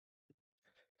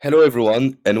Hello,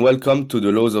 everyone, and welcome to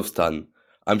the Laws of Stan.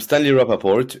 I'm Stanley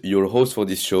Rappaport, your host for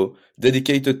this show,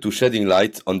 dedicated to shedding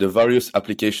light on the various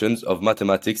applications of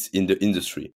mathematics in the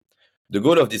industry. The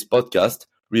goal of this podcast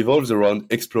revolves around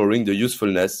exploring the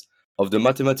usefulness of the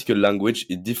mathematical language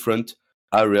in different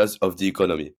areas of the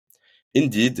economy.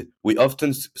 Indeed, we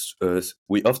often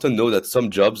know that some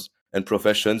jobs and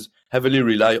professions heavily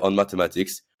rely on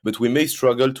mathematics, but we may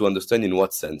struggle to understand in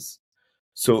what sense.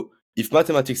 So, if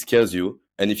mathematics scares you,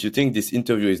 and if you think this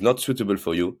interview is not suitable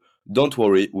for you, don't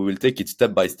worry, we will take it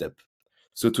step by step.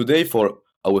 So today, for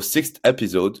our sixth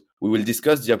episode, we will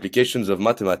discuss the applications of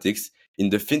mathematics in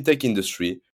the fintech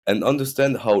industry and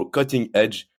understand how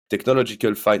cutting-edge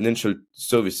technological financial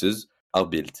services are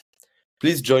built.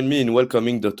 Please join me in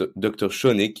welcoming Dr.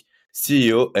 Schoenig,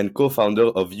 CEO and co-founder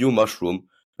of Umushroom,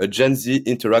 a Gen Z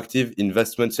interactive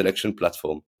investment selection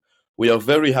platform. We are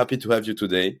very happy to have you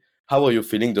today. How are you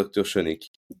feeling, Dr. Schoenig?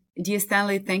 Dear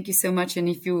Stanley, thank you so much. And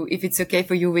if it's okay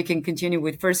for you, we can continue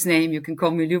with first name. You can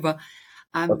call me Luba.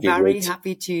 I'm very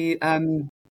happy to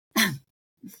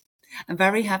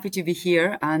be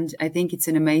here, and I think it's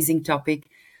an amazing topic.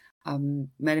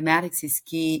 Mathematics is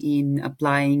key in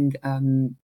applying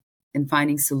and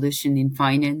finding solution in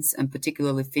finance, and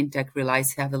particularly fintech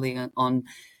relies heavily on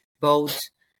both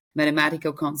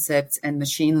mathematical concepts and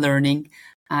machine learning.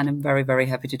 And I'm very, very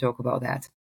happy to talk about that.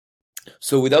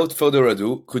 So without further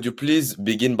ado, could you please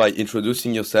begin by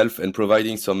introducing yourself and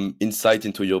providing some insight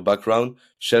into your background,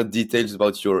 share details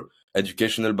about your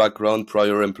educational background,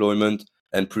 prior employment,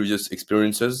 and previous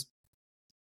experiences?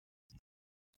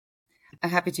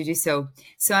 I'm happy to do so.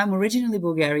 So I'm originally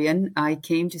Bulgarian. I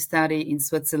came to study in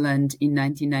Switzerland in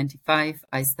 1995.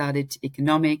 I studied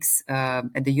economics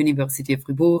at the University of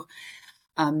Fribourg.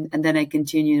 And then I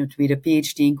continued with a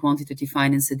PhD in quantitative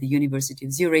finance at the University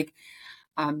of Zurich.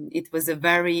 It was a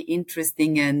very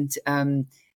interesting and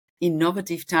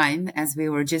innovative time as we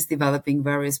were just developing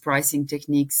various pricing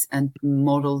techniques and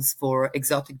models for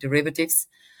exotic derivatives.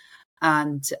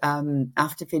 And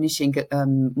after finishing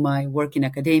my work in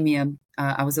academia,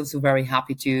 I was also very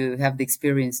happy to have the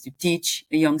experience to teach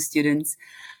young students,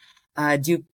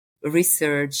 do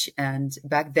research. And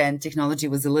back then, technology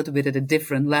was a little bit at a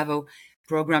different level.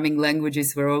 Programming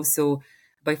languages were also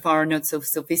by far not so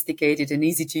sophisticated and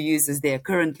easy to use as they are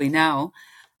currently now.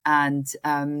 And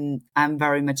I'm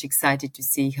very much excited to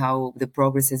see how the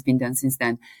progress has been done since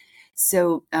then.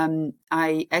 So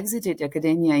I exited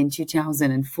academia in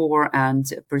 2004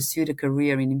 and pursued a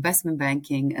career in investment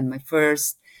banking. And my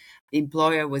first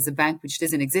employer was a bank which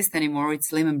doesn't exist anymore.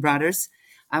 It's Lehman Brothers.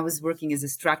 I was working as a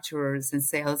structurers and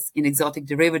sales in exotic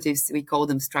derivatives. We call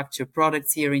them structured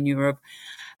products here in Europe.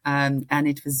 And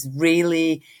it was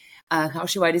really... how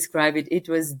should I describe it? It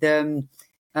was the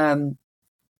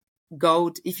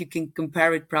gold, if you can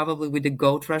compare it probably with the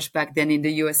gold rush back then in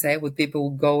the USA, where people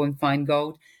would go and find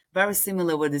gold. Very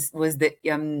similar was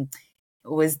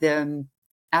the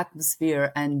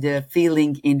atmosphere and the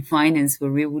feeling in finance,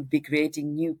 where we would be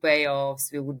creating new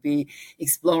payoffs, we would be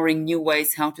exploring new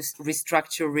ways how to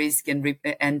restructure risk and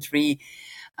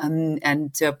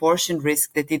portion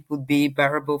risk that it would be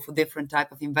bearable for different type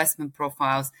of investment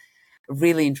profiles.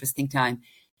 Really interesting time.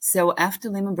 So after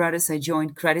Lehman Brothers, I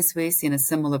joined Credit Suisse in a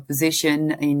similar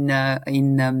position in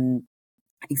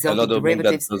exotic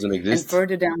derivatives. That doesn't exist. And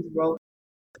further down the road,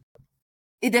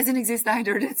 it doesn't exist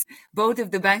either. That's both of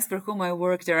the banks for whom I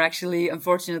worked are actually,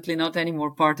 unfortunately, not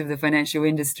anymore part of the financial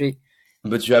industry.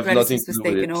 But you have Credit nothing Suisse to was do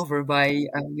with taken it. over by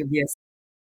UBS.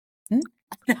 No.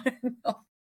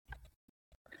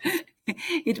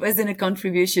 It wasn't a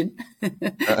contribution.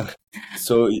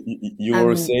 So you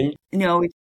were saying? No,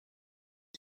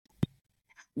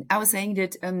 I was saying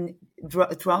that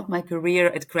throughout my career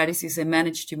at Credit Suisse, I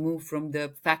managed to move from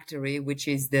the factory, which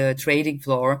is the trading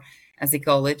floor, as they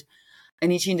call it.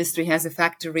 And each industry has a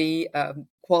factory,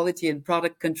 quality and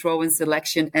product control and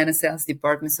selection, and a sales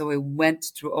department. So I went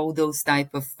through all those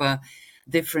type of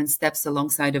different steps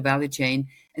alongside the value chain.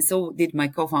 And so did my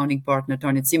co-founding partner,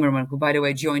 Tony Zimmerman, who, by the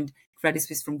way, joined Credit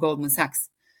Suisse from Goldman Sachs.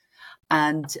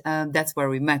 And that's where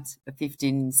we met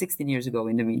 16 years ago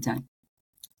in the meantime.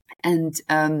 And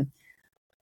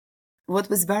what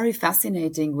was very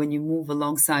fascinating when you move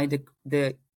alongside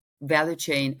the value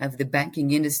chain of the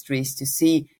banking industry is to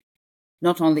see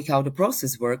not only how the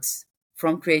process works,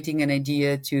 from creating an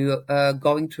idea to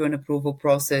going through an approval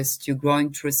process, to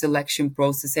going through a selection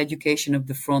process, education of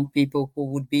the front people who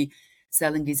would be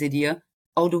selling this idea,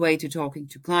 all the way to talking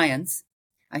to clients.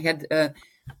 I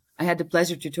had the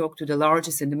pleasure to talk to the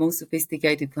largest and the most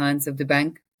sophisticated clients of the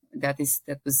bank. That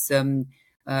was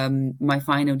my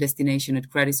final destination at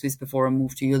Credit Suisse before I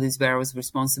moved to Julius Baer. I was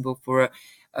responsible for,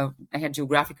 I had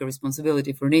geographical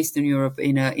responsibility for Eastern Europe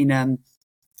in a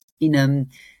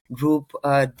group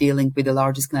dealing with the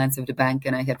largest clients of the bank,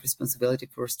 and I had responsibility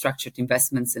for structured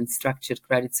investments and structured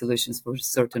credit solutions for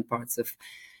certain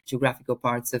geographical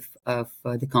parts of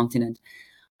the continent.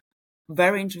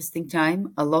 Very interesting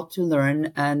time, a lot to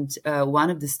learn, and one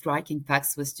of the striking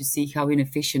facts was to see how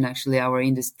inefficient actually our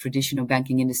traditional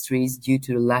banking industry is due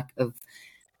to the lack of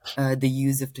the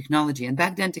use of technology. And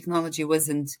back then, technology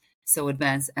wasn't so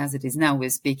advanced as it is now.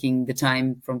 We're speaking the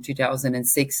time from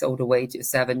 2006 all the way to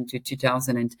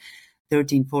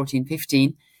 2013, 14,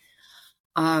 15.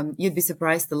 You'd be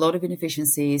surprised, a lot of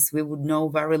inefficiencies. We would know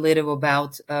very little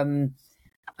about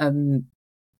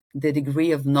the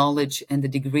degree of knowledge and the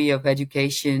degree of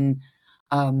education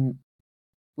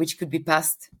which could be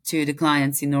passed to the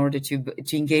clients in order to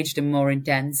engage them more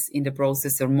intense in the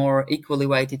process or more equally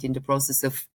weighted in the process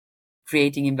of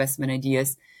creating investment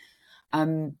ideas.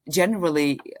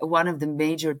 Generally, one of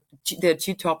there are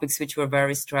two topics which were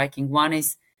very striking. One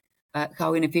is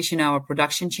how inefficient our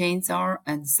production chains are.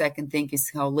 And the second thing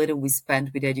is how little we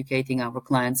spend with educating our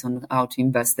clients on how to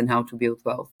invest and how to build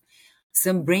wealth.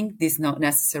 Some bring this not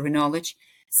necessary knowledge.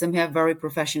 Some have very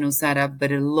professional setup, but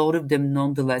a lot of them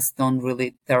nonetheless don't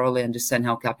really thoroughly understand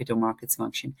how capital markets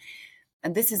function.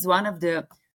 And this is one of the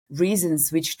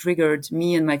reasons which triggered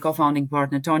me and my co-founding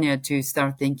partner, Tonya, to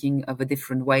start thinking of a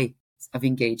different way of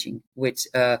engaging with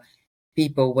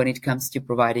people when it comes to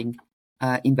providing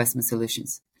investment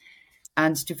solutions.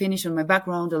 And to finish on my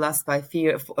background, the last 5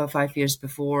 years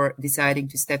before deciding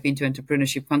to step into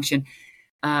entrepreneurship function,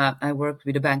 I worked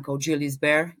with a bank called Julius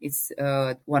Baer. It's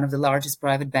one of the largest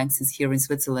private banks here in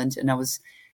Switzerland, and I was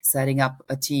setting up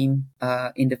a team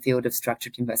in the field of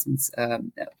structured investments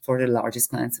for the largest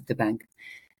clients of the bank.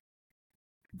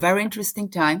 Very interesting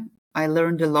time. I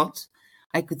learned a lot.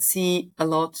 I could see a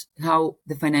lot how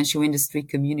the financial industry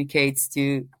communicates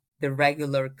to the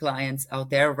regular clients out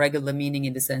there, regular meaning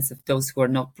in the sense of those who are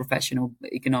not professional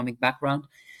economic background.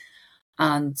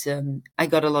 And I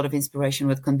got a lot of inspiration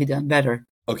what can be done better.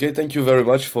 Okay, thank you very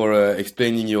much for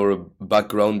explaining your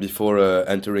background before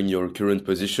entering your current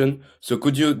position. So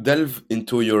could you delve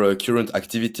into your current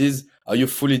activities? Are you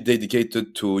fully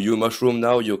dedicated to Umushroom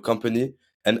now, your company?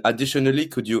 And additionally,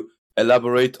 could you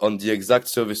elaborate on the exact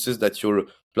services that your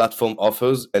platform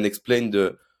offers and explain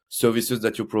the services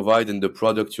that you provide and the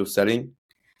product you're selling?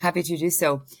 Happy to do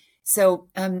so. So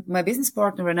my business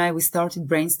partner and I, we started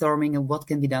brainstorming on what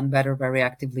can be done better very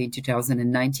actively in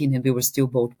 2019, and we were still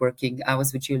both working. I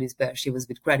was with Julius Baer, she was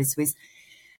with Credit Suisse.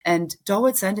 And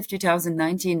towards the end of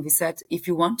 2019, we said, if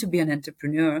you want to be an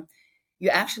entrepreneur, you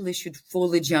actually should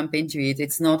fully jump into it.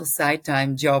 It's not a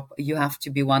side-time job. You have to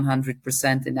be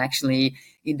 100%. And actually,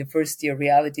 in the first year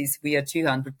realities, we are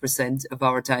 200% of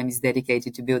our time is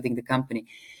dedicated to building the company.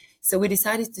 So we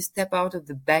decided to step out of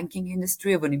the banking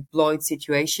industry of an employed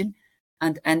situation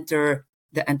and enter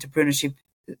the entrepreneurship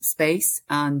space.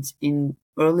 And in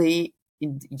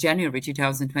January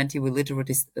 2020, we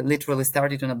literally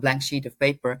started on a blank sheet of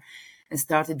paper and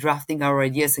started drafting our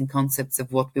ideas and concepts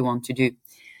of what we want to do.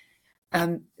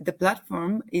 The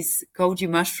platform is called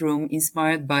Umushroom,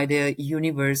 inspired by the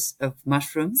universe of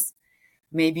mushrooms.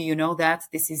 Maybe you know that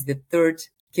this is the third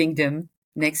kingdom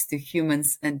next to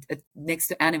humans and next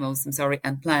to animals,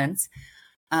 and plants.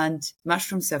 And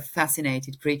mushrooms are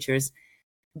fascinating creatures.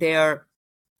 They are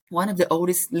one of the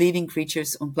oldest living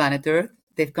creatures on planet Earth.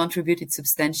 They've contributed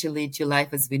substantially to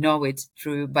life as we know it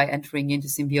by entering into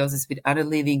symbiosis with other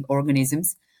living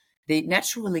organisms. They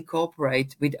naturally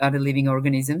cooperate with other living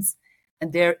organisms,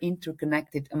 and they're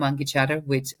interconnected among each other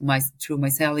through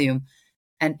mycelium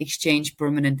and exchange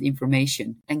permanent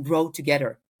information and grow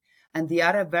together. And the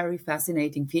other very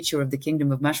fascinating feature of the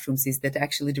kingdom of mushrooms is that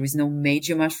actually there is no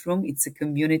major mushroom. It's a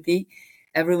community.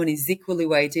 Everyone is equally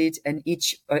weighted, and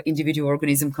each individual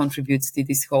organism contributes to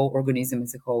this whole organism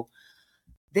as a whole.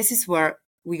 This is where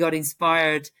we got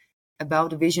inspired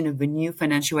about the vision of a new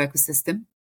financial ecosystem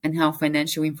and how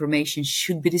financial information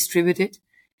should be distributed,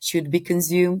 should be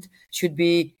consumed, should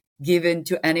be given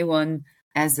to anyone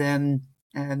as anyone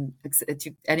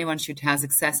should have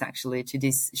access actually to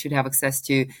this, should have access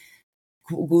to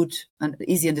good and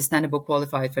easy understandable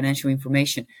qualified financial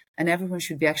information, and everyone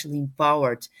should be actually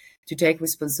empowered to take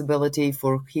responsibility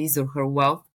for his or her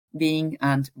well-being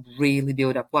and really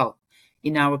build up wealth.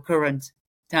 In our current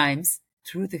times,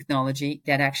 through technology,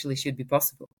 that actually should be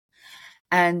possible.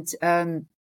 And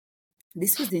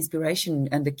this was the inspiration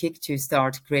and the kick to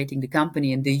start creating the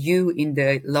company. And the U in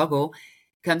the logo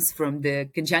comes from the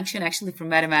conjunction, actually from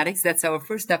mathematics. That's our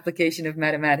first application of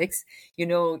mathematics,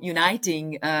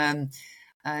 uniting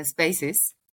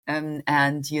spaces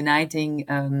and uniting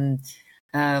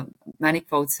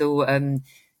manifolds. So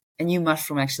a new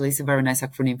mushroom actually is a very nice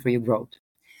acronym for your growth.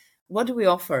 What do we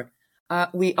offer?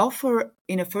 We offer,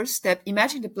 in a first step,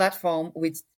 imagine the platform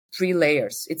with 3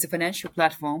 layers. It's a financial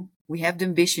platform. We have the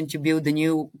ambition to build the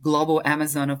new global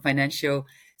Amazon of financial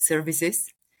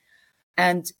services.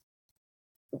 And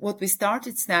what we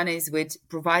started, Stan, is with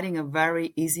providing a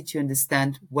very easy to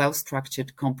understand,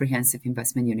 well-structured, comprehensive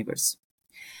investment universe.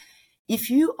 If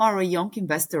you are a young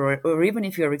investor, or even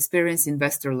if you're an experienced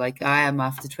investor like I am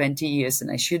after 20 years,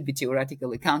 and I should be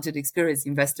theoretically counted experienced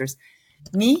investors,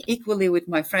 me, equally with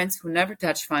my friends who never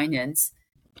touch finance,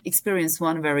 experience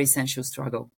one very essential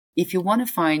struggle. If you want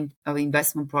to find an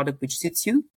investment product which suits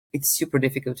you, it's super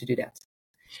difficult to do that.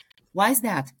 Why is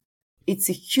that? It's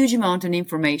a huge amount of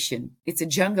information. It's a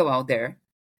jungle out there.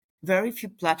 Very few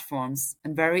platforms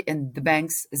and the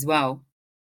banks as well.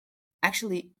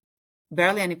 Actually,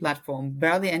 barely any platform,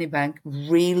 barely any bank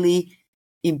really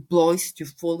employs to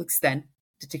full extent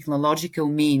the technological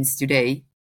means today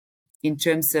in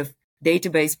terms of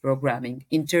database programming,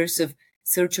 in terms of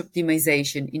search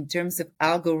optimization, in terms of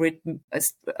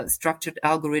structured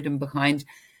algorithm behind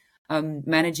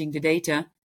managing the data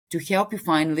to help you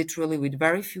find literally with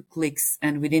very few clicks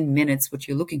and within minutes what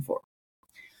you're looking for.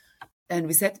 And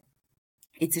we said,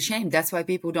 it's a shame. That's why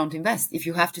people don't invest. If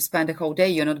you have to spend a whole day,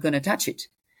 you're not going to touch it.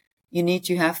 You need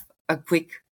to have a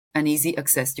quick and easy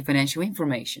access to financial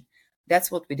information.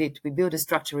 That's what we did. We built a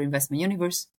structured investment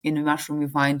universe. In Umushroom, you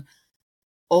find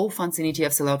all funds and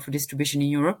ETFs allowed for distribution in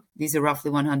Europe. These are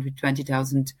roughly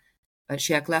 120,000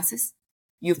 share classes.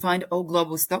 You find all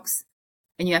global stocks,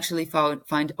 and you actually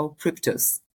find all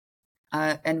cryptos.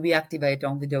 And we activate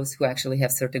only those who actually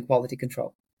have certain quality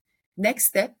control. Next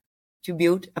step, to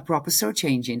build a proper search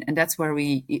engine. And that's where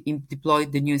we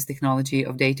deployed the newest technology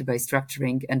of database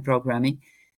structuring and programming,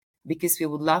 because we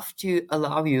would love to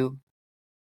allow you,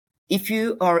 if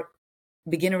you are a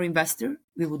beginner investor,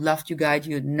 we would love to guide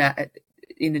you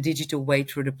in a digital way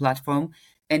through the platform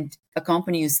and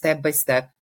accompany you step by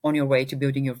step on your way to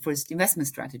building your first investment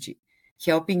strategy,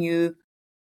 helping you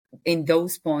in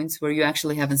those points where you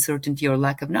actually have uncertainty or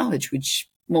lack of knowledge, which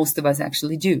most of us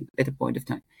actually do at a point of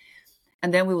time.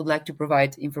 And then we would like to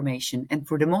provide information. And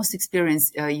for the most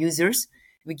experienced users,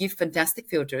 we give fantastic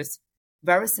filters,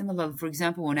 very similar, for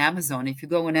example, on Amazon. If you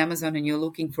go on Amazon and you're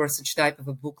looking for such type of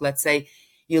a book, let's say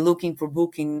you're looking for a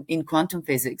book in quantum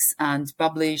physics and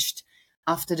published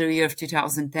after the year of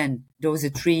 2010, those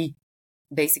are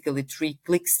basically three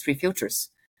clicks, 3 filters: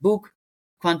 book,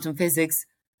 quantum physics,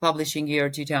 publishing year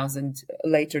 2000,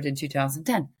 later than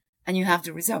 2010. And you have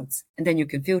the results, and then you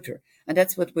can filter. And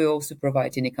that's what we also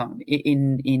provide in economy,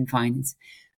 in finance.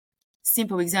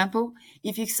 Simple example,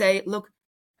 if you say, look,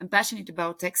 I'm passionate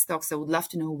about tech stocks, I would love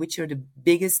to know which are the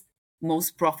biggest,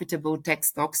 most profitable tech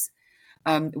stocks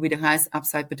with the highest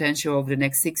upside potential over the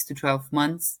next 6 to 12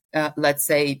 months, let's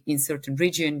say in certain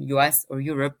region, US or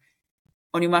Europe.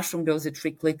 On Umushroom, those are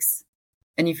 3 clicks.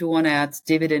 And if you want to add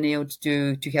dividend yield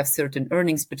to have certain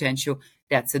earnings potential,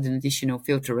 that's an additional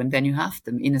filter. And then you have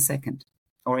them in a second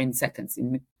or in seconds.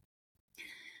 And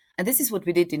this is what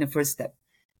we did in the first step.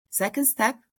 Second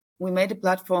step, we made the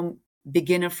platform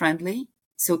beginner friendly.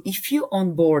 So if you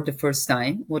onboard the first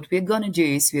time, what we're going to do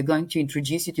is we're going to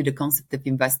introduce you to the concept of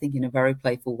investing in a very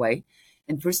playful way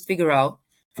and first figure out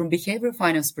from behavioral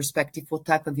finance perspective what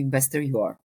type of investor you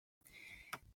are.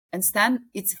 And Stan,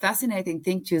 it's a fascinating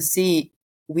thing to see.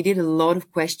 We did a lot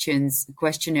of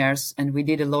questionnaires, and we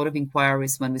did a lot of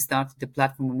inquiries when we started the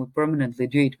platform, and we permanently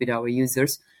do it with our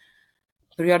users,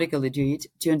 periodically do it,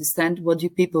 to understand what do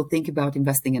people think about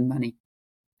investing in money.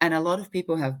 And a lot of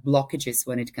people have blockages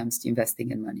when it comes to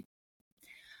investing in money.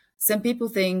 Some people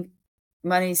think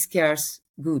money is scarce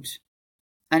good,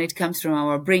 and it comes from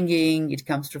our bringing, it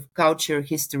comes from culture,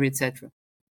 history, etc.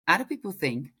 Other people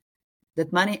think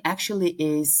that money actually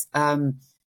is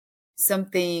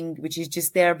something which is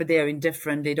just there, but they're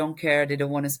indifferent, they don't care, they don't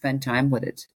want to spend time with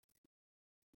it.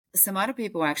 Some other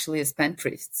people actually are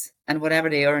spendthrifts, and whatever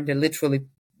they earn, they literally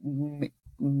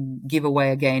give away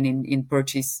again in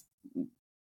purchase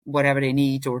whatever they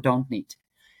need or don't need.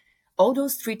 All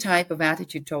those 3 types of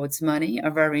attitude towards money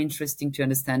are very interesting to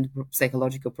understand the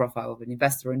psychological profile of an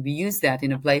investor. And we use that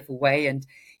in a playful way. And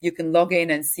you can log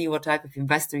in and see what type of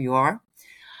investor you are.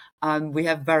 We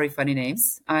have very funny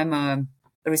names. I'm a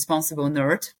responsible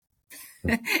nerd,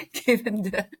 given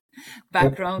the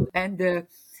background and the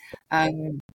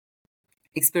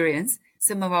experience.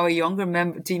 Some of our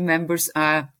younger team members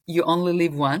are, you only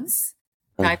live once.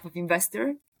 type of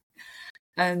investor.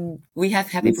 And we have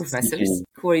happy professors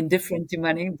who are indifferent to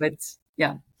money, but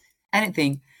yeah,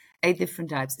 anything, 8 different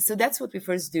types. So that's what we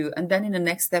first do. And then in the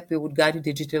next step, we would guide you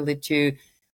digitally to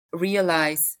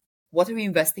realize, what are we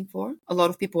investing for? A lot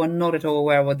of people are not at all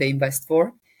aware what they invest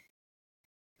for.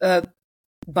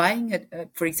 Buying,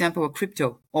 for example, a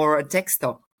crypto or a tech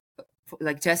stock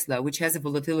like Tesla, which has a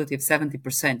volatility of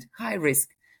 70%, high risk,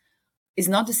 is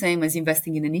not the same as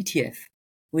investing in an ETF,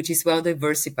 which is well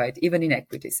diversified, even in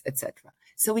equities, etc.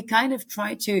 So we kind of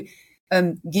try to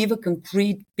give a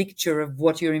concrete picture of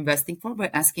what you're investing for by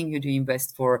asking you, do you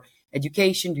invest for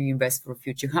education? Do you invest for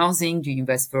future housing? Do you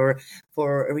invest for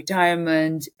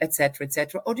retirement, etc.,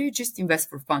 etc.? Or do you just invest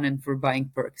for fun and for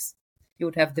buying perks? You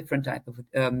would have different type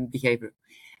of behavior.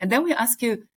 And then we ask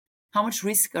you, how much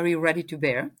risk are you ready to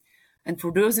bear? And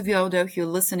for those of you out there who are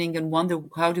listening and wonder,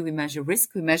 how do we measure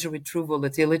risk? We measure it through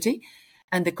volatility.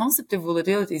 And the concept of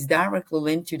volatility is directly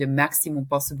linked to the maximum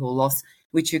possible loss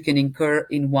which you can incur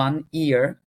in 1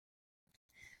 year.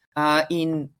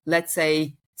 In, let's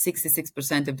say,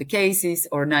 66% of the cases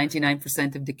or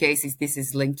 99% of the cases, this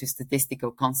is linked to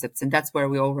statistical concepts. And that's where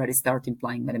we already start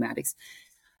implying mathematics.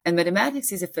 And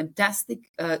mathematics is a fantastic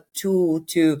tool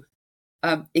to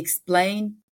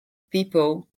explain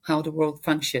people how the world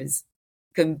functions,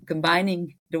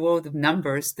 combining the world of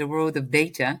numbers, the world of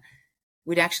data,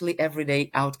 with actually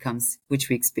everyday outcomes which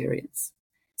we experience.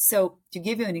 So to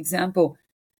give you an example,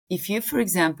 if you, for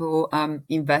example,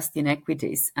 invest in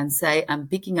equities and say, I'm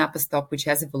picking up a stock which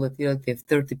has a volatility of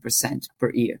 30% per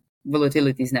year,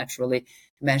 volatility is naturally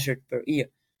measured per year.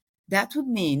 That would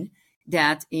mean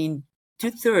that in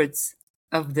 2/3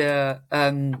 of the,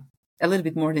 a little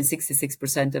bit more than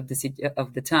 66%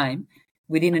 of the time,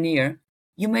 within a year,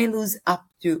 you may lose up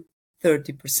to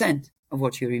 30% of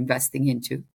what you're investing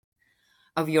into,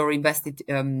 of your invested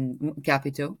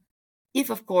capital. If,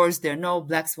 of course, there are no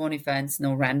black swan events,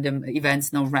 no random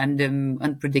events, no random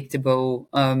unpredictable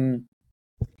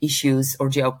issues or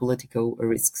geopolitical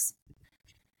risks.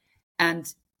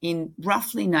 And in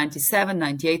roughly 97,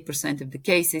 98% of the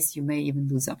cases, you may even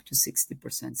lose up to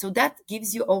 60%. So that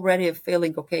gives you already a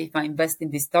feeling, okay, if I invest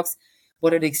in these stocks,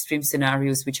 what are the extreme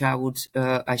scenarios which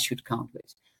I should count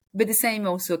with? But the same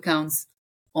also counts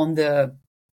on the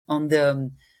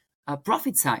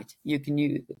profit side. You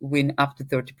can win up to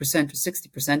 30% or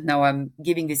 60%. Now I'm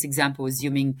giving this example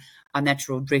assuming a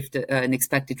natural drift, an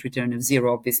expected return of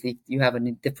 0. Obviously, if you have a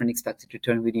different expected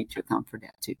return, we need to account for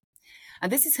that too.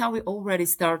 And this is how we already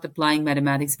start applying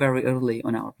mathematics very early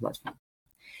on our platform.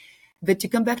 But to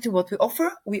come back to what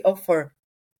we offer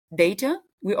data,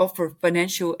 we offer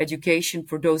financial education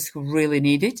for those who really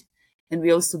need it. And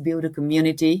we also build a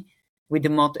community with the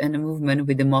motto and a movement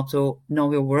with the motto,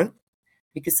 know your worth,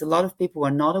 because a lot of people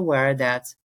are not aware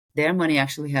that their money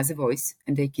actually has a voice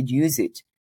and they could use it.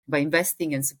 By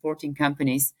investing and supporting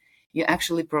companies, you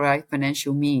actually provide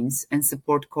financial means and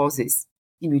support causes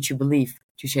in which you believe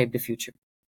to shape the future.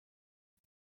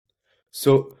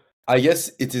 So I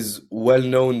guess it is well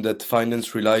known that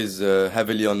finance relies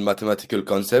heavily on mathematical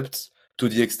concepts, to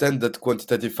the extent that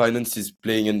quantitative finance is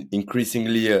playing an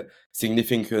increasingly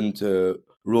significant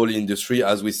role in industry,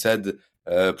 as we said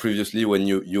previously when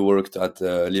you worked at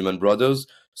Lehman Brothers.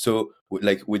 So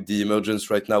like with the emergence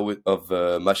right now of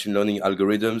machine learning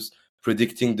algorithms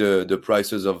predicting the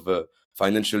prices of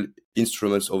financial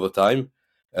instruments over time.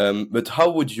 But how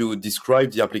would you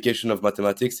describe the application of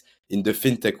mathematics in the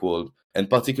fintech world, and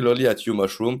particularly at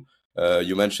Umushroom?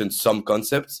 You mentioned some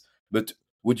concepts, but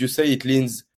would you say it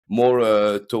leans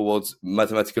more towards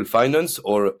mathematical finance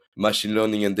or machine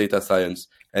learning and data science?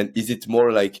 And is it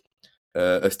more like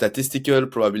a statistical,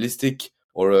 probabilistic,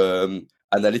 or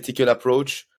analytical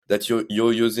approach that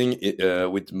you're using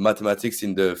with mathematics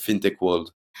in the fintech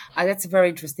world? That's a very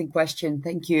interesting question.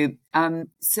 Thank you.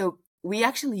 So we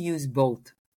actually use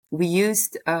both. We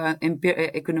used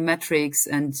econometrics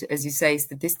and, as you say,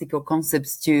 statistical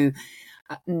concepts to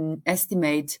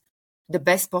estimate the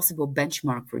best possible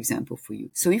benchmark, for example, for you.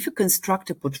 So if you construct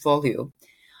a portfolio,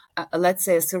 let's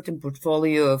say a certain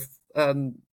portfolio of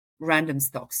random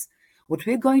stocks, what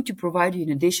we're going to provide you in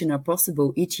addition are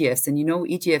possible ETFs. And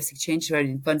ETFs, exchange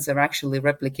traded funds, are actually a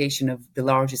replication of the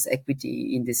largest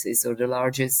equity indices or the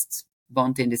largest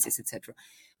bond indices, etc.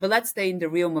 But let's stay in the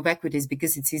realm of equities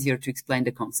because it's easier to explain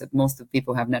the concept. Most of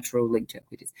people have natural link to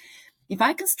equities. If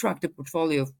I construct a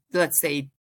portfolio of, let's say,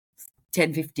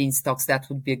 10, 15 stocks, that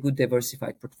would be a good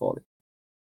diversified portfolio.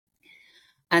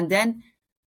 And then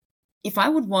if I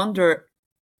would wonder,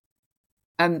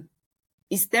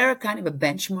 is there a kind of a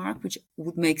benchmark which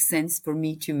would make sense for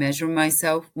me to measure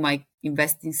myself, my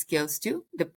investing skills to?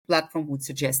 The platform would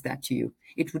suggest that to you.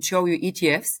 It would show you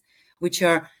ETFs, which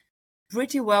are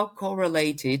pretty well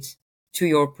correlated to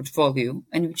your portfolio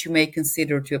and which you may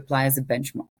consider to apply as a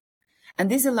benchmark. And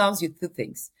this allows you two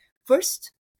things.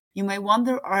 First, you may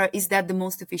wonder, is that the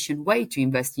most efficient way to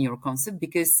invest in your concept?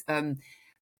 Because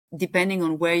depending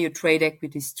on where you trade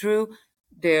equities through,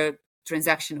 there are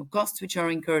transactional costs which are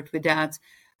incurred with that,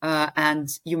 and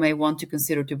you may want to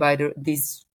consider to buy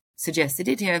this suggested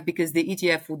ETF because the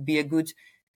ETF would be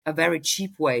a very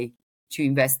cheap way to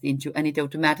invest into, and it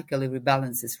automatically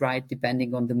rebalances, right,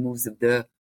 depending on the moves of the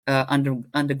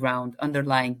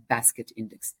underlying basket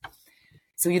index.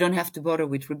 So you don't have to bother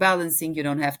with rebalancing. You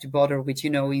don't have to bother with,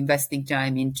 investing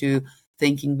time into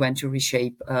thinking when to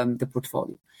reshape the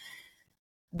portfolio.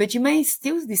 But you may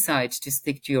still decide to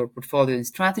stick to your portfolio and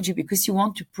strategy because you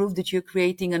want to prove that you're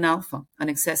creating an alpha, an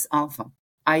excess alpha,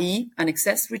 i.e. an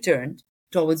excess return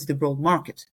towards the broad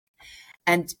market.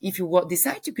 And if you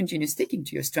decide to continue sticking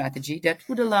to your strategy, that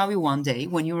would allow you one day,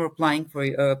 when you're applying for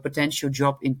a potential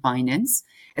job in finance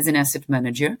as an asset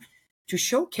manager, to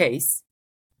showcase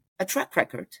a track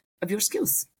record of your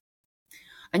skills.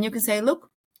 And you can say,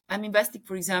 look, I'm investing,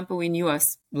 for example, in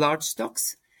US large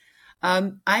stocks.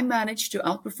 I managed to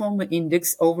outperform the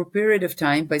index over a period of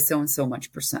time by so and so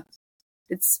much percent.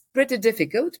 It's pretty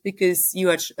difficult because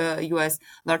large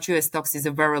US stocks is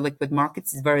a very liquid market.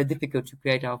 It's very difficult to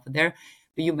create alpha there.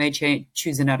 But you may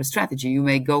choose another strategy. You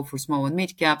may go for small and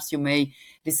mid caps. You may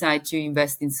decide to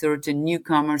invest in certain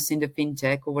newcomers in the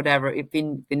fintech or whatever,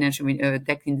 in financial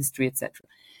tech industry, etc.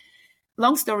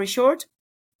 Long story short,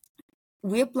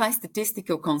 we apply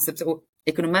statistical concepts or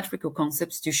econometrical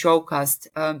concepts to showcast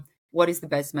what is the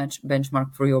best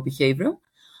benchmark for your behavior.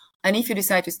 And if you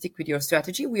decide to stick with your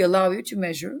strategy, we allow you to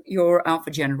measure your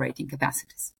alpha generating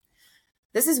capacities.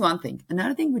 This is one thing.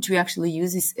 Another thing which we actually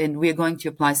use is, and we are going to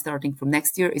apply starting from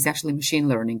next year, is actually machine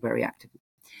learning very actively.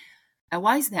 And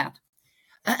why is that?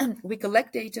 We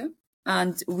collect data,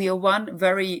 and we are one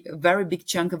very, very big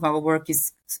chunk of our work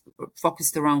is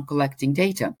focused around collecting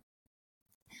data.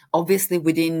 Obviously,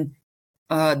 within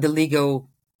the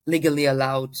legally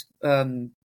allowed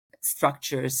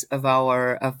structures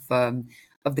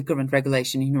of the current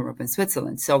regulation in Europe and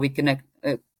Switzerland. So we collect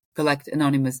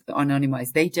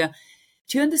anonymized data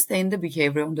to understand the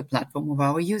behavior on the platform of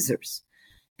our users.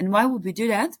 And why would we do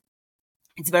that?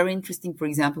 It's very interesting, for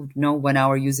example, to know when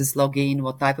our users log in,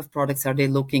 what type of products are they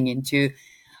looking into,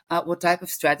 what type of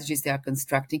strategies they are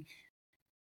constructing.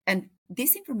 And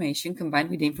this information, combined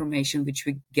with the information which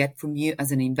we get from you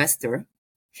as an investor,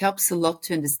 helps a lot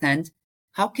to understand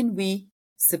how can we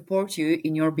support you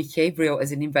in your behavior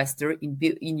as an investor,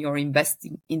 in your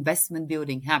investment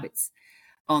building habits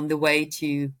on the way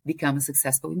to become a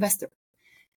successful investor.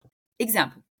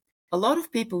 Example, a lot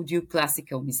of people do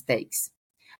classical mistakes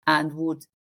and would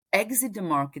exit the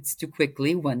markets too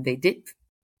quickly when they dip.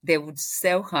 They would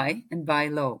sell high and buy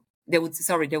low. They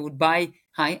would buy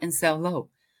high and sell low.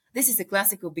 This is a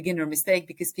classical beginner mistake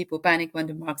because people panic when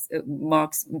the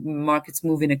markets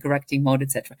move in a correcting mode,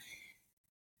 etc.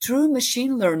 Through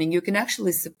machine learning, you can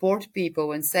actually support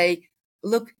people and say,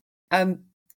 look,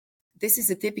 this is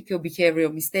a typical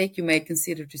behavioral mistake. You may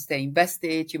consider to stay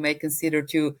invested. You may consider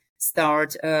to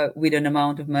start with an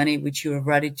amount of money which you are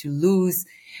ready to lose.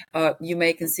 You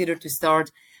may consider to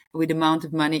start with amount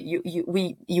of money.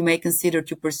 You may consider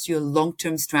to pursue a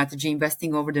long-term strategy,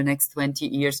 investing over the next 20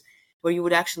 years, where you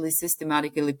would actually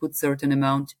systematically put certain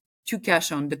amount to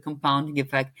cash on the compounding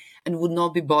effect and would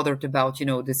not be bothered about,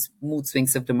 the mood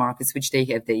swings of the markets, which they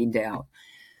have day in, day out.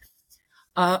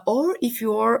 Or if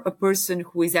you're a person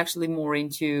who is actually more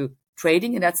into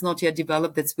trading and that's not yet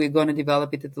developed, we're going to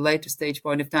develop it at a later stage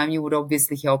point of time, you would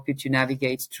obviously help you to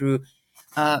navigate through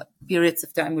periods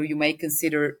of time where you may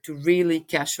consider to really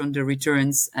cash on the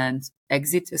returns and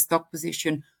exit a stock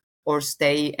position or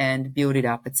stay and build it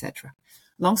up, etc.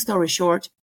 Long story short,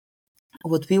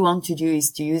 what we want to do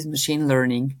is to use machine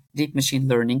learning, deep machine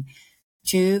learning,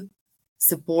 to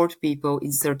support people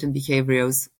in certain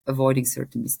behaviors, avoiding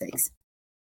certain mistakes.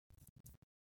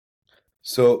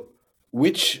 So,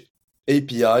 which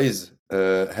APIs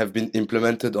have been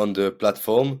implemented on the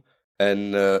platform,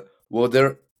 and were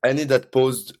there any that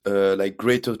posed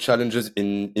greater challenges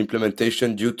in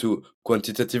implementation due to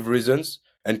quantitative reasons?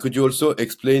 And could you also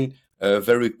explain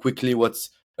very quickly what's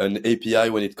an API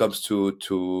when it comes to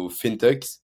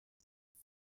fintechs?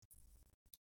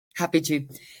 Happy to.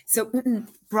 So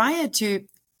prior to,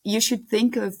 you should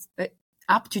think of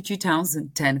up to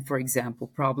 2010, for example,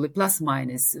 probably plus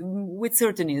minus, with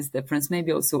certain years difference,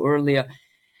 maybe also earlier.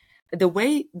 the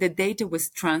way the data was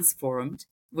transformed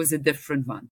was a different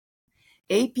one.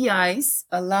 APIs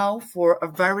allow for a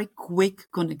very quick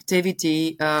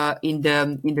connectivity in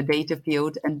the data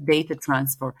field and data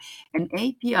transfer. And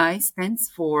API stands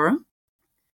for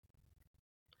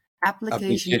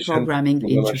Application Programming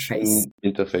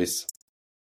Interface.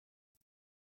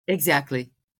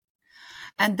 Exactly.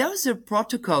 And those are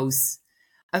protocols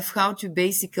of how to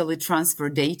basically transfer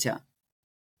data,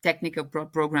 technical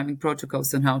programming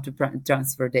protocols on how to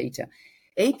transfer data.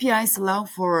 APIs allow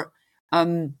for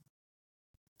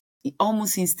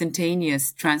almost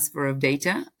instantaneous transfer of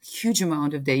data, huge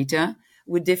amount of data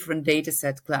with different data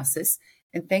set classes.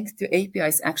 And thanks to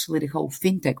APIs, actually the whole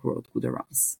fintech world could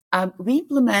arise. We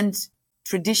implement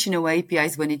traditional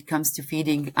APIs when it comes to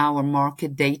feeding our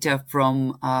market data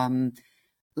from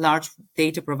large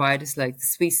data providers like the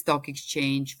Swiss Stock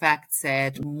Exchange,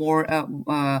 FactSet,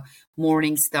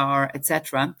 Morningstar,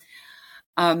 etc.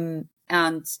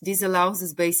 And this allows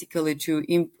us basically to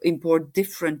import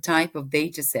different type of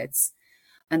data sets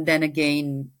and then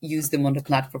again use them on the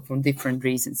platform for different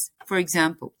reasons. For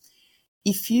example,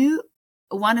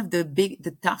 one of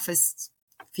the toughest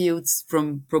fields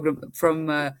from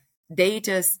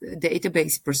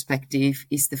database perspective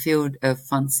is the field of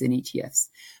funds and ETFs,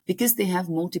 because they have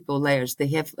multiple layers. They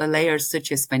have layers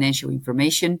such as financial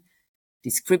information,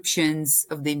 descriptions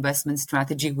of the investment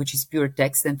strategy, which is pure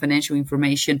text, and financial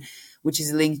information, which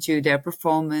is linked to their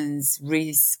performance,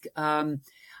 risk, a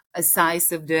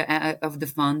size of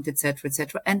the fund, etc.,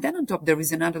 etc. And then on top, there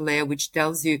is another layer which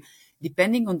tells you,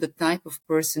 depending on the type of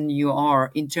person you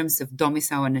are in terms of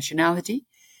domicile and nationality,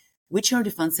 which are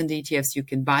the funds and ETFs you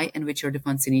can buy and which are the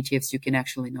funds and ETFs you can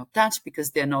actually not touch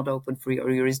because they're not open for your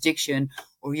jurisdiction,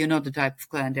 or you're not the type of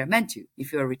client they're meant to,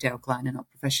 if you're a retail client and not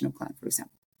a professional client, for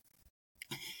example.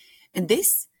 And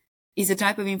this is a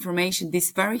type of information,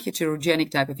 this very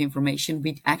heterogenic type of information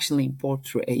we actually import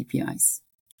through APIs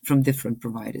from different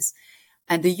providers.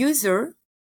 And the user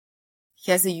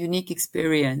has a unique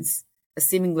experience, a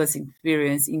seamless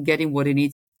experience in getting what it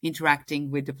needs, interacting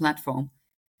with the platform,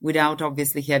 without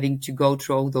obviously having to go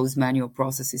through all those manual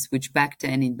processes, which back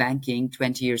then in banking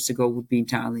 20 years ago would be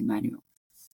entirely manual.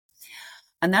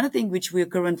 Another thing which we are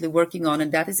currently working on,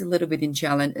 and that is a little bit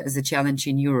as a challenge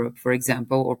in Europe, for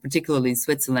example, or particularly in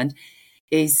Switzerland,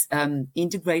 is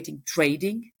integrating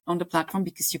trading on the platform,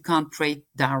 because you can't trade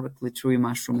directly through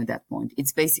Umushroom at that point.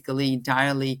 It's basically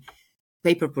entirely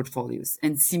paper portfolios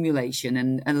and simulation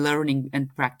and learning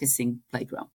and practicing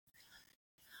playground.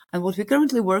 And what we're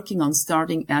currently working on,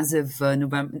 starting as of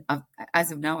November,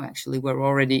 as of now, actually, we're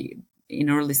already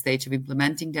in early stage of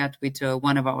implementing that with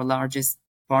one of our largest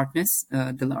partners,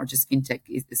 the largest fintech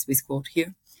is the Swiss quote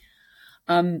here,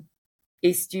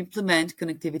 is to implement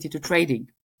connectivity to trading.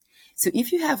 So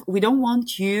we don't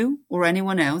want you or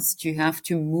anyone else to have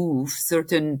to move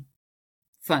certain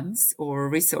funds or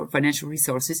financial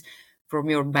resources from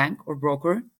your bank or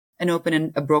broker and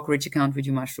open a brokerage account with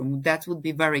Umushroom. That would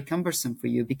be very cumbersome for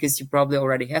you because you probably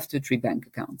already have 2-3 bank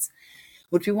accounts.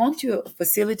 What we want to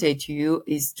facilitate to you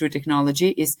is through technology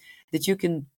is that you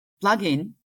can plug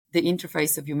in the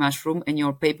interface of Umushroom and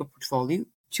your paper portfolio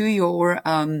to your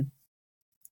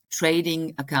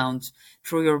trading account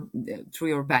through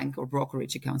your bank or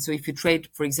brokerage account. So if you trade,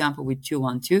 for example, with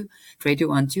Trade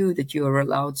 212, that you are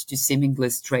allowed to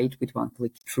seamless trade with one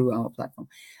click through our platform.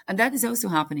 And that is also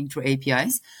happening through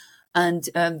APIs. And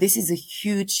this is a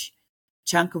huge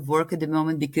chunk of work at the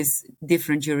moment because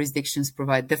different jurisdictions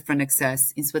provide different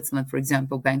access. In Switzerland, for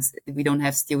example, banks, we don't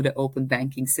have still the open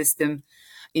banking system.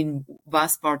 In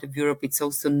vast part of Europe, it's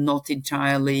also not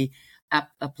entirely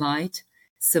applied.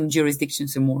 Some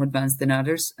jurisdictions are more advanced than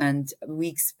others. And we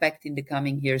expect in the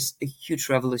coming years a huge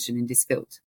revolution in this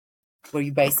field, where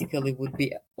you basically would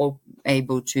be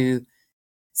able to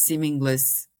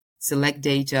seamless select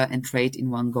data and trade in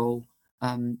one go.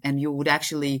 And you would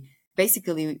actually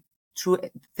basically,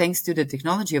 thanks to the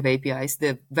technology of APIs,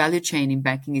 the value chain in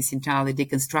banking is entirely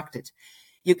deconstructed.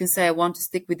 You can say, I want to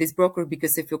stick with this broker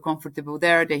because I feel comfortable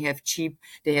there. They have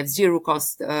zero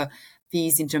cost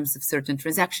fees in terms of certain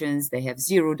transactions. They have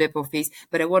zero depot fees,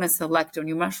 but I want to select on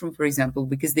Umushroom, for example,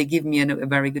 because they give me a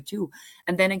very good tool.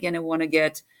 And then again, I want to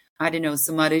get,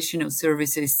 some additional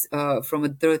services from a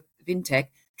third fintech.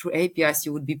 Through APIs,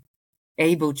 you would be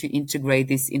able to integrate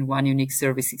this in one unique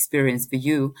service experience for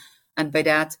you. And by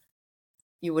that,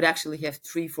 you would actually have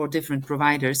 3-4 different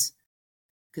providers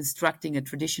constructing a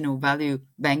traditional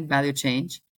bank value chain,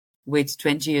 which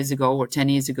 20 years ago or 10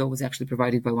 years ago was actually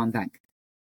provided by one bank.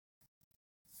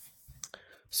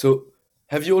 So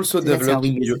have you also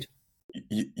developed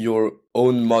your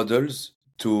own models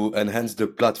to enhance the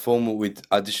platform with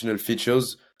additional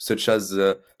features such as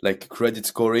like credit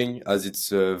scoring, as it's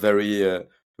very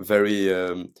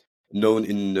known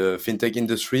in the fintech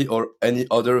industry, or any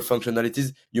other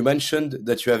functionalities? You mentioned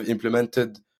that you have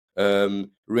implemented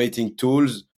rating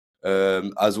tools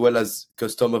as well as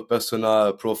customer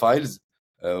persona profiles.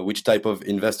 Which type of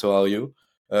investor are you?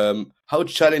 How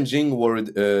challenging were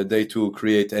they to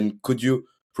create? And could you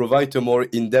provide a more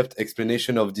in-depth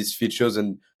explanation of these features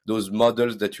and those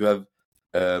models that you have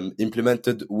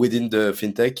implemented within the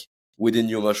fintech, within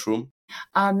Umushroom?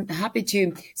 I'm happy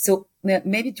to. So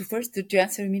maybe to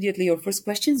answer immediately your first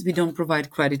questions, we don't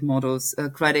provide credit models,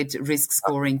 credit risk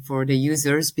scoring for the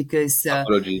users because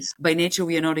Apologies. by nature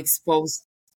we are not exposed.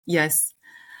 Yes.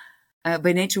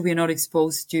 By nature, we are not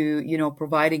exposed to,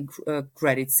 providing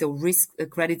credit. So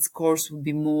credit scores would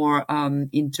be more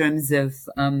in terms of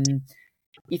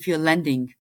if you're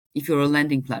a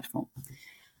lending platform.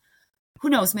 Who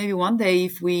knows? Maybe one day,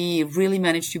 if we really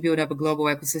manage to build up a global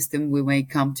ecosystem, we may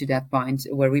come to that point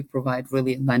where we provide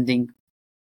really lending.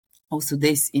 Also,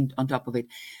 on top of it,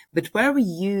 but where we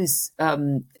use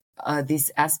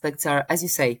these aspects are, as you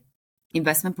say,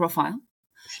 investment profile.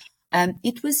 And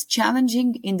it was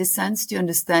challenging in the sense to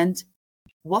understand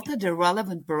what are the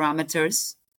relevant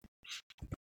parameters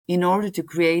in order to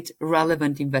create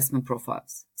relevant investment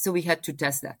profiles. So we had to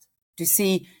test that to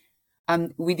see.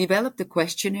 We developed a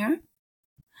questionnaire,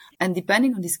 and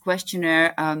depending on this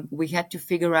questionnaire, we had to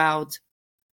figure out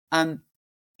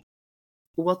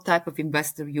what type of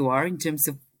investor you are in terms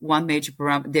of one major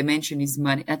dimension is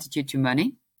money, attitude to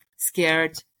money,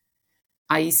 scared,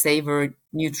 i.e. saver,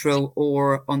 neutral,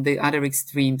 or on the other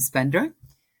extreme, spender.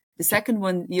 The second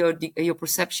one, your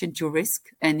perception to risk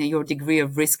and your degree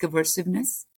of risk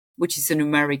aversiveness, which is a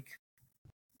numeric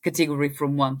category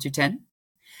from 1 to 10.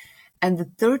 And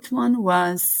the third one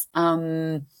was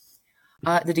the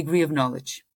degree of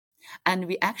knowledge. And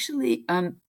we actually,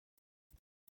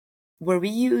 where we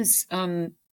use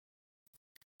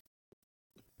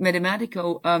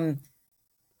mathematical,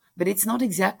 but it's not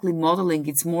exactly modeling,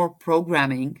 it's more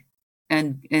programming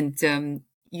and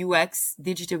UX,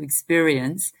 digital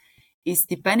experience, is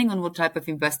depending on what type of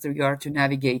investor you are to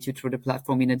navigate you through the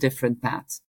platform in a different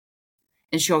path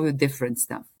and show you different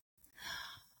stuff.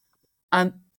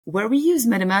 Where we use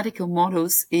mathematical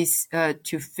models is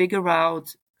to figure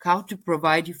out how to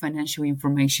provide you financial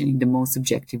information in the most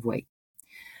objective way.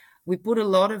 We put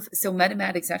so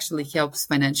mathematics actually helps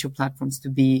financial platforms to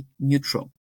be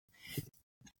neutral.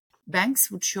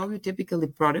 Banks would show you typically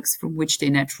products from which they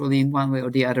naturally, in one way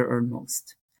or the other, earn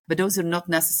most. But those are not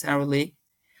necessarily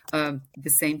the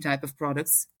same type of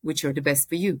products which are the best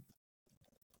for you.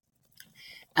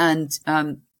 And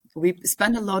we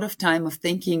spend a lot of time of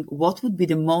thinking what would be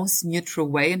the most neutral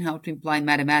way and how to apply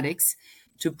mathematics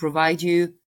to provide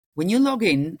you, when you log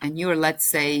in and you're, let's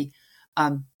say,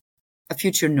 a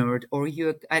future nerd, or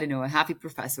you're, I don't know, a happy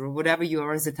professor, or whatever you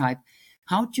are as a type,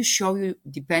 how to show you,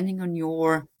 depending on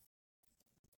your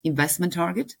investment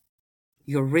target,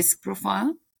 your risk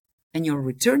profile, and your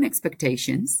return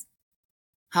expectations,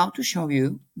 how to show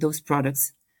you those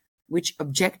products which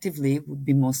objectively would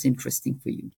be most interesting for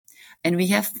you. And we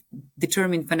have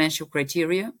determined financial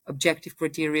criteria, objective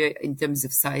criteria in terms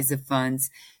of size of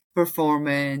funds,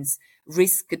 performance,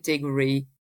 risk category,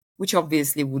 which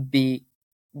obviously would be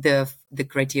the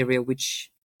criteria which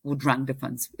would rank the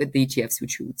funds, the ETFs,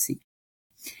 which you would see.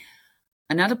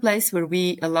 Another place where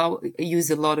we use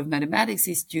a lot of mathematics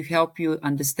is to help you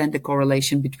understand the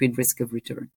correlation between risk of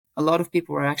return. A lot of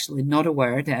people are actually not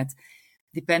aware that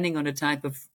depending on the type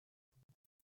of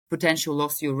potential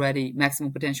loss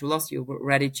maximum potential loss you're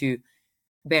ready to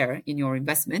bear in your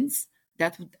investments,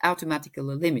 that would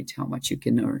automatically limit how much you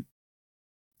can earn.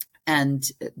 And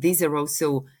these are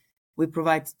also, we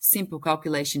provide simple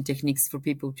calculation techniques for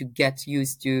people to get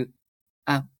used to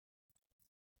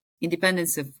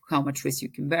independence of how much risk you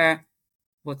can bear,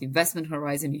 what investment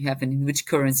horizon you have, and in which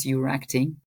currency you're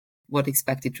acting, what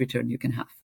expected return you can have.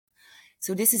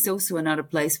 So this is also another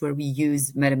place where we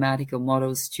use mathematical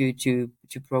models to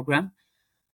program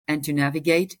and to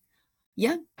navigate.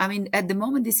 Yeah, I mean, at the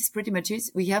moment, this is pretty much it.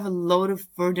 We have a lot of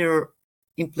further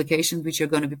implications which are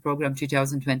going to be programmed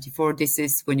 2024. This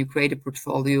is when you create a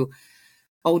portfolio,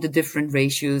 all the different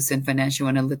ratios and financial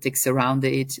analytics around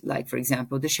it, like, for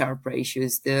example, the Sharpe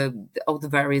ratios, all the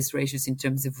various ratios in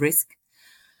terms of risk.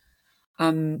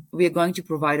 We are going to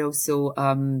provide also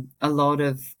a lot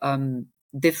of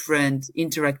different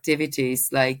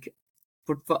interactivities, like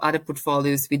other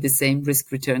portfolios with the same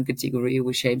risk return category,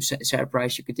 with same Sharpe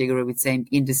ratio category, with same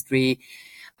industry,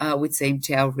 with same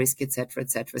tail risk, etc.,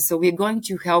 etc. So we're going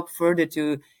to help further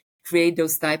to create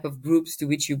those type of groups to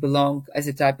which you belong as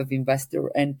a type of investor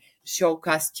and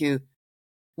showcast you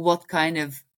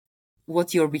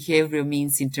what your behavior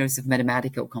means in terms of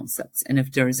mathematical concepts and in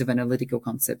terms of analytical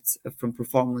concepts from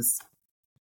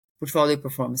portfolio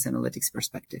performance analytics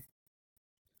perspective.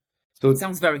 So it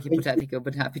sounds very hypothetical,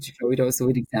 but happy to show it also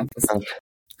with examples.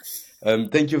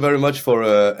 Thank you very much for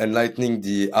enlightening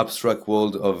the abstract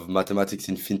world of mathematics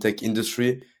in fintech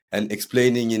industry and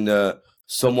explaining in a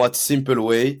somewhat simple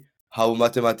way how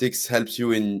mathematics helps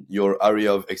you in your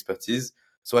area of expertise.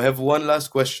 So I have one last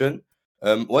question.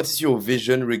 What is your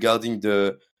vision regarding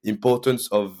the importance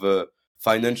of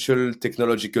financial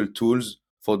technological tools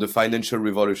for the financial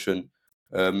revolution?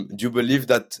 Do you believe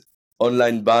that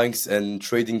online banks and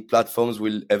trading platforms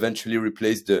will eventually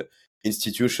replace the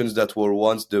institutions that were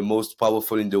once the most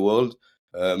powerful in the world?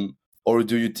 Or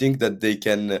do you think that they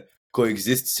can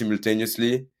coexist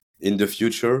simultaneously in the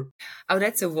future? Oh,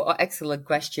 that's an excellent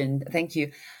question. Thank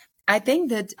you. I think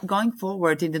that going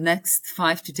forward in the next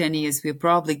 5 to 10 years, we're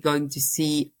probably going to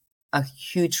see a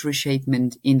huge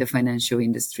reshapement in the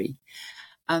industry.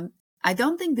 I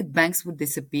don't think that banks would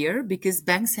disappear because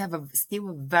banks have still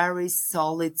a very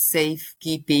solid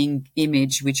safekeeping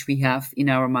image, which we have in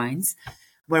our minds,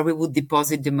 where we would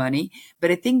deposit the money.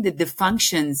 But I think that the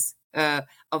functions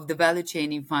of the value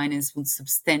chain in finance would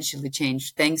substantially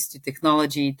change thanks to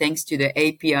technology, thanks to the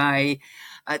API,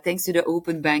 thanks to the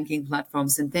open banking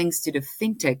platforms, and thanks to the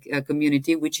fintech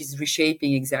community, which is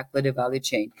reshaping exactly the value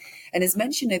chain. And as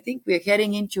mentioned, I think we're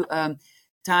heading into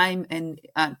time and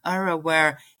an era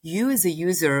where you as a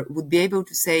user would be able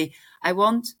to say, I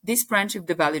want this branch of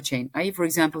the value chain, i.e., for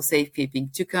example,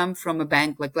 safekeeping, to come from a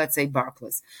bank like, let's say,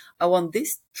 Barclays. I want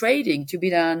this trading to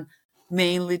be done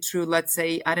mainly through, let's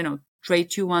say, Trade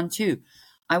 212.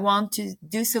 I want to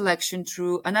do selection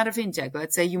through another fintech,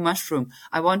 let's say Umushroom.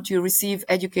 I want to receive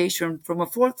education from a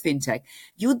fourth fintech.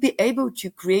 You'd be able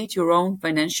to create your own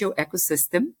financial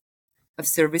ecosystem of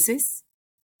services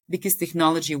because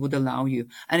technology would allow you.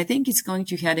 And I think it's going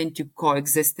to head into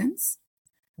coexistence,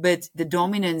 but the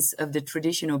dominance of the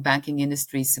traditional banking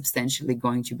industry is substantially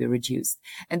going to be reduced.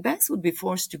 And banks would be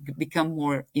forced to become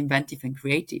more inventive and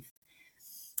creative.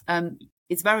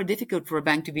 It's very difficult for a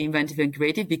bank to be inventive and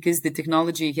creative because the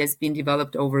technology has been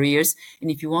developed over years. And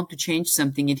if you want to change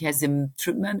something, it has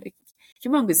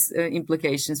humongous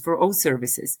implications for all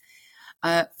services.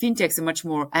 Fintechs are much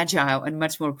more agile and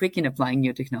much more quick in applying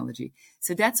new technology.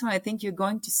 So that's why I think you're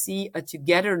going to see a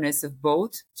togetherness of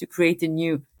both to create a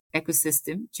new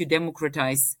ecosystem, to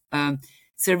democratize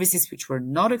services which were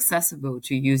not accessible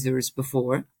to users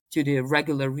before, to the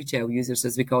regular retail users,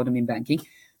 as we call them in banking.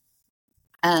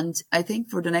 And I think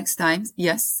for the next time,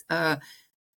 yes,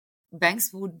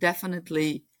 banks would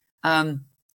definitely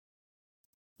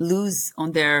lose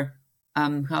on their,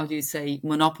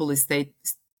 monopoly state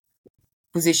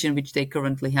position, which they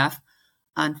currently have.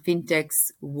 And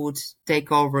fintechs would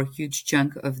take over a huge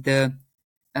chunk of the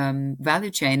value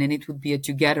chain, and it would be a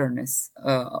togetherness.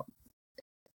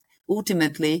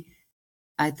 Ultimately,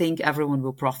 I think everyone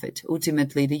will profit.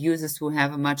 Ultimately, the users will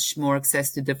have a much more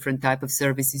access to different type of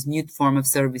services, new form of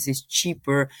services,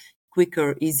 cheaper,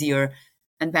 quicker, easier,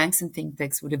 and banks and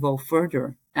fintechs would evolve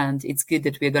further. And it's good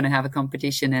that we're going to have a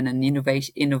competition and an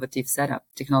innovative setup.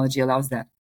 Technology allows that.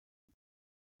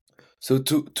 So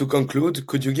to conclude,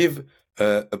 could you give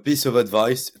a piece of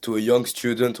advice to a young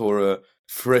student or a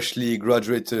freshly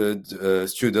graduated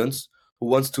student who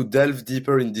wants to delve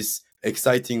deeper in this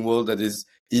exciting world that is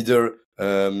either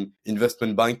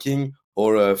investment banking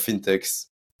or fintechs?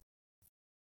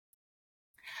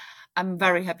 I'm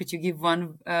very happy to give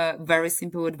one very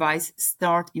simple advice.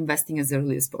 Start investing as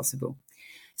early as possible.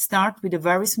 Start with a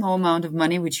very small amount of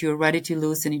money, which you're ready to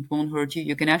lose and it won't hurt you.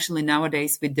 You can actually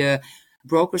nowadays with the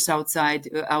brokers out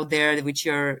there, which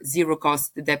are zero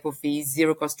cost depot fees,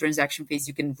 zero cost transaction fees,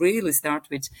 you can really start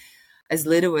with as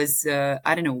little as,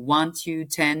 1 to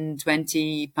 10,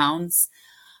 20 pounds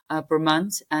per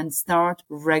month and start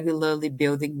regularly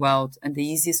building wealth. And the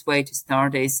easiest way to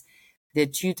start is there are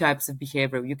two types of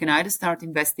behavior. You can either start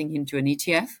investing into an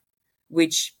ETF,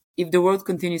 which if the world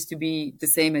continues to be the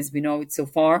same as we know it so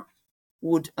far,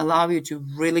 would allow you to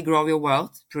really grow your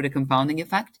wealth through the compounding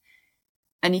effect.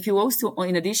 And if you also,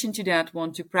 in addition to that,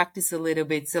 want to practice a little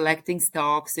bit selecting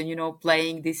stocks and,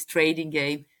 playing this trading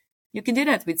game, you can do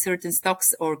that with certain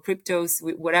stocks or cryptos,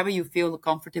 whatever you feel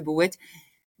comfortable with.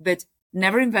 But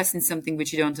never invest in something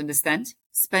which you don't understand.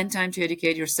 Spend time to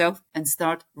educate yourself and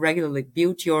start regularly.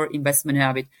 Build your investment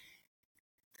habit.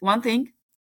 One thing,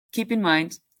 keep in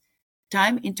mind,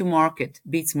 time into market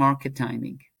beats market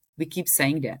timing. We keep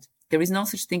saying that. There is no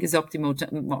such thing as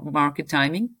optimal market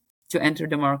timing. to enter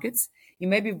the markets. You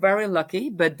may be very lucky,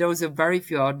 but those are very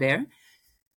few out there.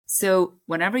 So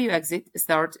whenever you exit,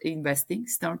 start investing,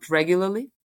 start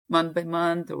regularly, month by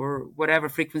month or whatever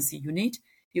frequency you need.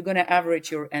 You're going to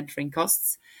average your entry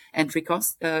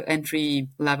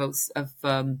levels of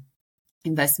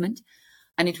investment,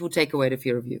 and it will take away the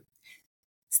fear of you.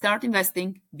 Start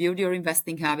investing, build your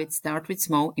investing habits, start with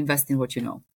small, invest in what you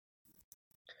know.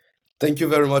 Thank you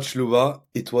very much, Luba.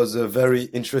 It was a very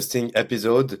interesting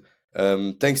episode.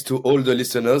 Thanks to all the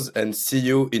listeners, and see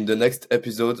you in the next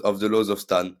episode of The Laws of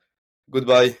Stan.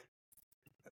 Goodbye.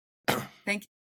 Thank you.